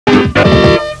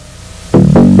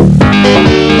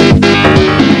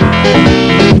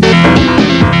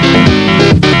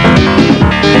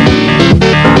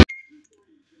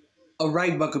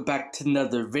Alright, welcome back to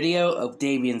another video of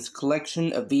Davian's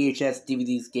collection of VHS,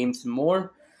 DVDs, games, and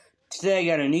more. Today I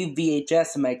got a new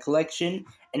VHS in my collection,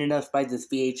 and enough to buy this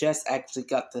VHS, I actually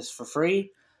got this for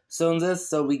free.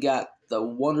 So we got the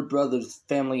Warner Brothers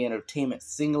Family Entertainment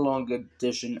Sing-Along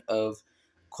Edition of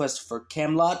Quest for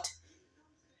Camelot.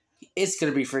 It's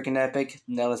gonna be freaking epic.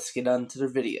 Now let's get on to the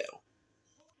video.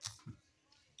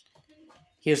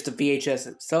 Here's the VHS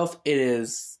itself. It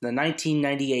is the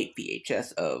 1998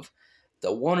 VHS of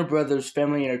the Warner Brothers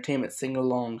Family Entertainment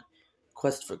Sing-Along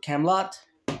Quest for Camelot.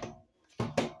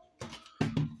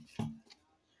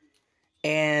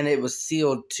 And it was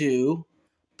sealed too,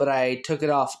 but I took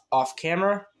it off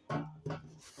camera.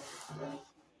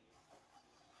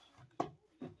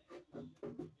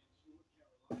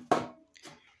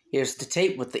 Here's the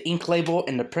tape with the ink label,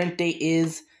 and the print date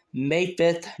is May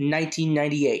 5th,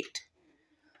 1998.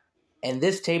 And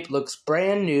this tape looks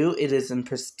brand new. It is in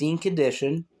pristine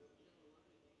condition.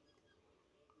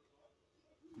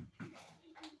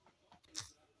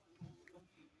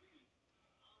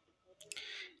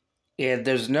 And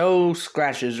there's no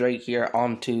scratches right here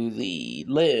onto the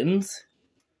lens.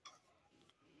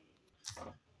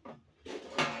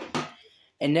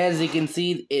 And as you can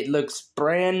see, it looks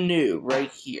brand new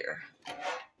right here.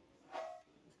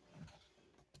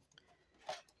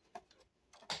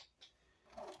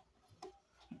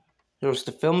 Here's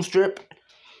the film strip.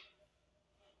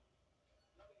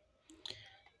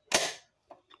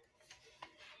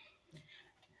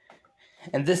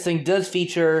 And this thing does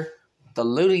feature the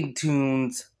Looney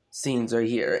Tunes scenes right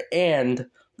here, and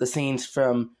the scenes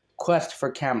from Quest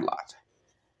for Camelot,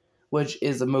 which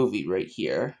is a movie right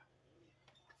here.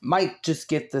 Might just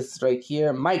get this right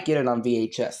here. Might get it on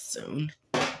VHS soon.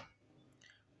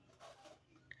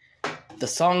 The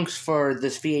songs for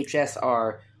this VHS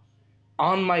are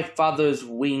On My Father's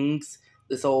Wings,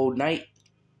 This Old Night,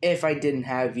 If I Didn't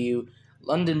Have You,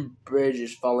 London Bridge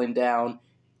is Falling Down,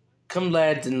 Come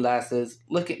Lads and Lasses,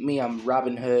 Look at Me, I'm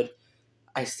Robin Hood,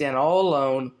 I Stand All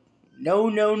Alone, No,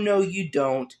 No, No, You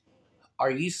Don't,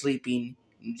 Are You Sleeping,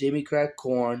 Jimmy Crack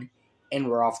Corn, and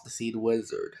We're Off to See the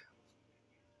Wizard.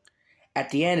 At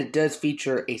the end, it does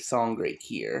feature a song right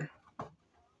here.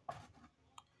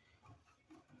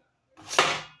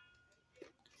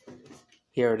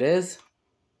 Here it is.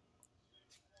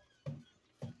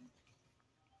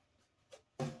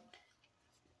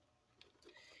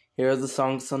 Here are the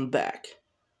songs on the back.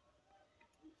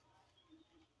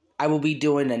 I will be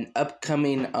doing an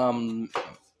upcoming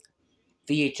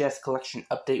VHS collection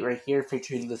update right here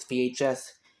featuring this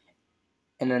VHS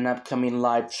in an upcoming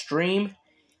live stream.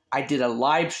 I did a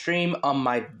live stream on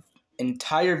my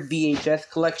entire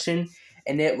VHS collection,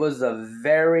 and it was a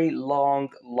very long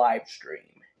live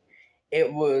stream.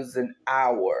 It was an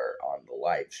hour on the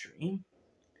live stream.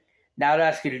 Now I'd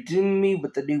ask you to join me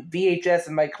with the new VHS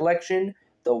in my collection,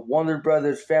 the Warner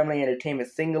Brothers Family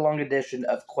Entertainment Sing-Along Edition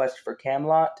of Quest for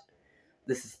Camelot.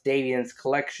 This is Davian's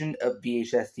collection of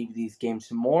VHS, DVDs,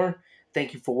 games, and more.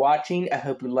 Thank you for watching. I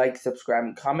hope you like, subscribe,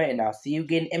 and comment, and I'll see you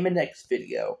again in my next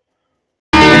video.